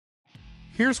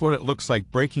Here's what it looks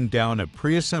like breaking down a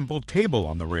pre-assembled table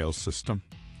on the rail system.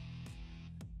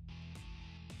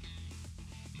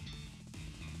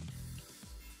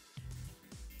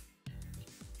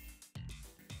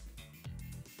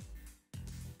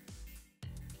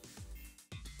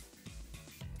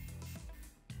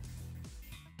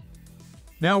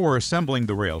 Now we're assembling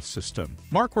the rail system.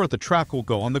 Mark where the track will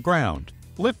go on the ground.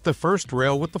 Lift the first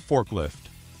rail with the forklift.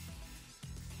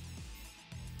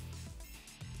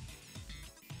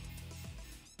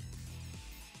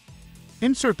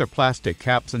 Insert the plastic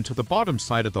caps into the bottom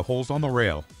side of the holes on the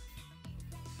rail.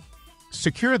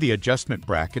 Secure the adjustment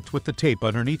brackets with the tape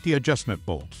underneath the adjustment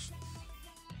bolts.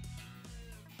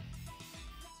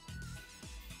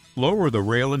 Lower the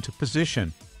rail into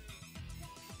position.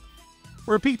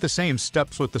 Repeat the same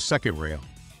steps with the second rail.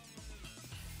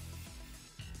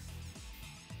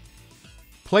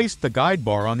 Place the guide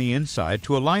bar on the inside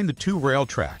to align the two rail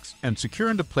tracks and secure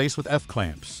into place with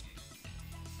F-clamps.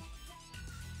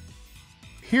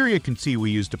 Here you can see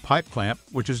we used a pipe clamp,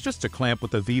 which is just a clamp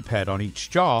with a V-pad on each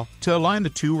jaw, to align the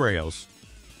two rails.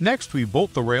 Next, we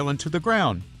bolt the rail into the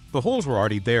ground. The holes were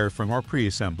already there from our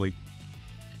pre-assembly.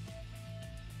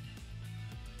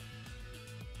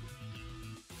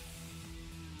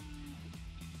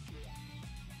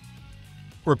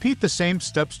 Repeat the same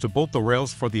steps to bolt the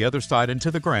rails for the other side into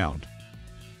the ground.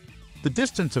 The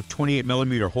distance of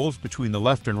 28mm holes between the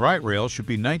left and right rails should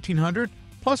be 1900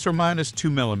 plus or minus 2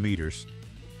 millimeters.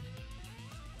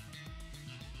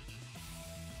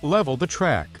 Level the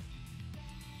track.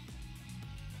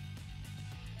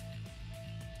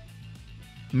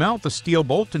 Mount the steel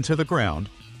bolt into the ground.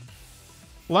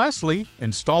 Lastly,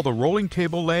 install the rolling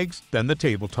table legs, then the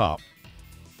tabletop.